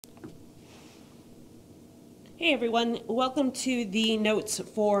Hey everyone, welcome to the notes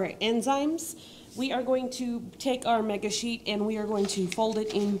for enzymes. We are going to take our mega sheet and we are going to fold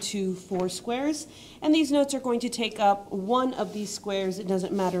it into 4 squares. And these notes are going to take up one of these squares. It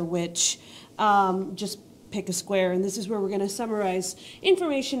doesn't matter which. Just pick a square, and this is where we're going to summarize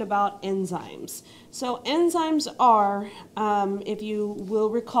information about enzymes. So enzymes are, if you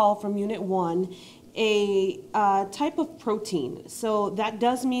will recall from Unit 1, a type of protein. So that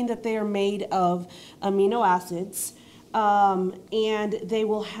does mean that they are made of amino acids, and they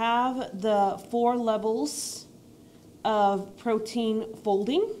will have the 4 levels of protein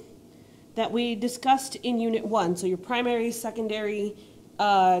folding that we discussed in Unit 1. So your primary, secondary,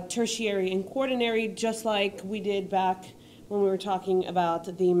 tertiary, and quaternary, just like we did back when we were talking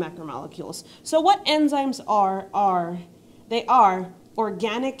about the macromolecules. So what enzymes are they are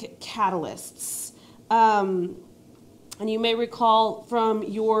organic catalysts. And you may recall from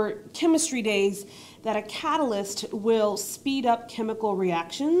your chemistry days that a catalyst will speed up chemical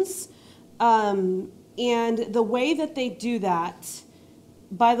reactions. And the way that they do that,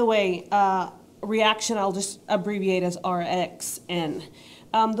 by the way, reaction I'll just abbreviate as RXN.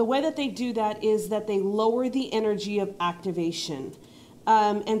 The way that they do that is that they lower the energy of activation.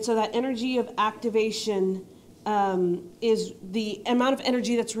 And so that energy of activation is the amount of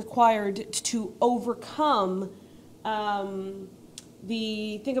energy that's required to overcome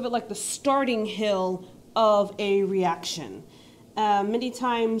think of it like the starting hill of a reaction. Many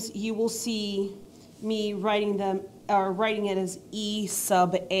times you will see me writing it as E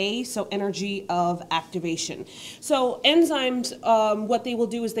sub A, so energy of activation. So enzymes, what they will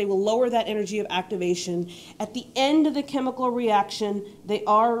do is they will lower that energy of activation. At the end of the chemical reaction, they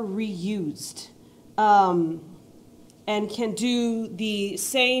are reused. And can do the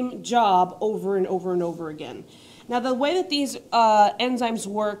same job over and over and over again. Now, the way that these enzymes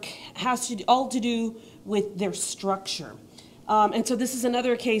work has all to do with their structure. And so this is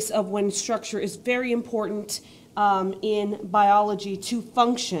another case of when structure is very important in biology to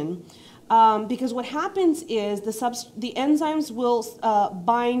function. Because what happens is the enzymes will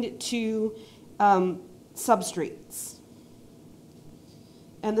bind to substrates.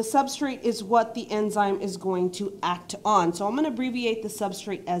 And the substrate is what the enzyme is going to act on. So I'm going to abbreviate the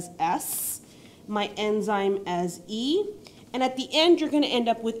substrate as S, my enzyme as E, and at the end you're going to end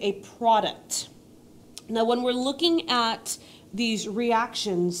up with a product. Now when we're looking at these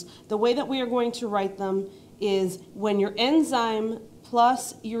reactions, the way that we are going to write them is when your enzyme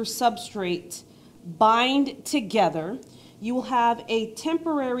plus your substrate bind together, you will have a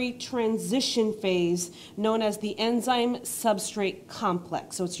temporary transition phase known as the enzyme-substrate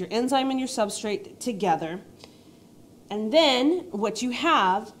complex. So it's your enzyme and your substrate together. And then what you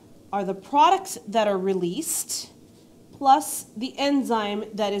have are the products that are released plus the enzyme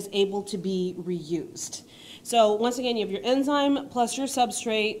that is able to be reused. So once again, you have your enzyme plus your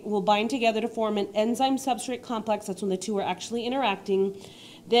substrate will bind together to form an enzyme-substrate complex. That's when the two are actually interacting.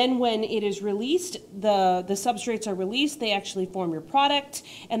 Then when it is released, the substrates are released, they actually form your product,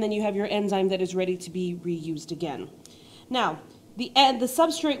 and then you have your enzyme that is ready to be reused again. Now, the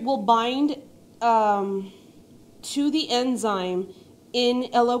substrate will bind to the enzyme in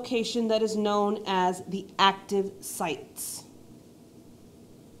a location that is known as the active sites.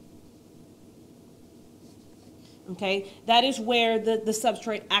 Okay, that is where the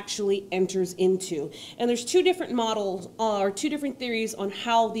substrate actually enters into. And there's 2 different models, or 2 different theories on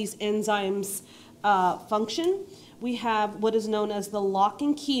how these enzymes function. We have what is known as the lock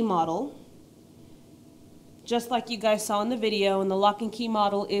and key model, just like you guys saw in the video. And the lock and key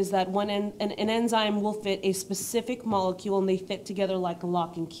model is that an enzyme will fit a specific molecule and they fit together like a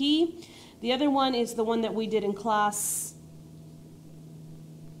lock and key. The other one is the one that we did in class.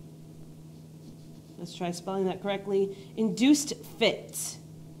 Let's try spelling that correctly. Induced fit.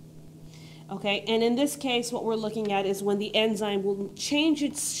 Okay, and in this case, what we're looking at is when the enzyme will change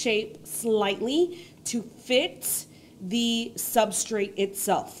its shape slightly to fit the substrate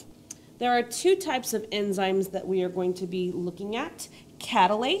itself. There are 2 types of enzymes that we are going to be looking at.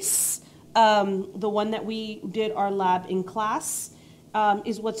 Catalase, the one that we did our lab in class,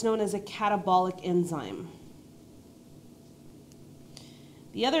 is what's known as a catabolic enzyme.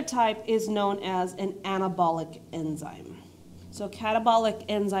 The other type is known as an anabolic enzyme. So catabolic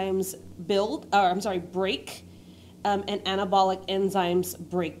enzymes break, and anabolic enzymes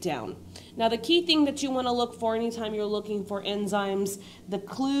break down. Now the key thing that you want to look for anytime you're looking for enzymes, the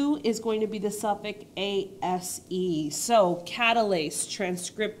clue is going to be the suffix ASE. So catalase,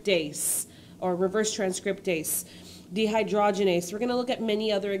 transcriptase, or reverse transcriptase. dehydrogenase. We're going to look at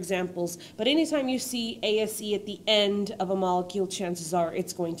many other examples, but anytime you see ASE at the end of a molecule, chances are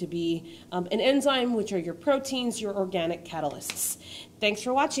it's going to be an enzyme, which are your proteins, your organic catalysts. Thanks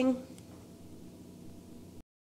for watching.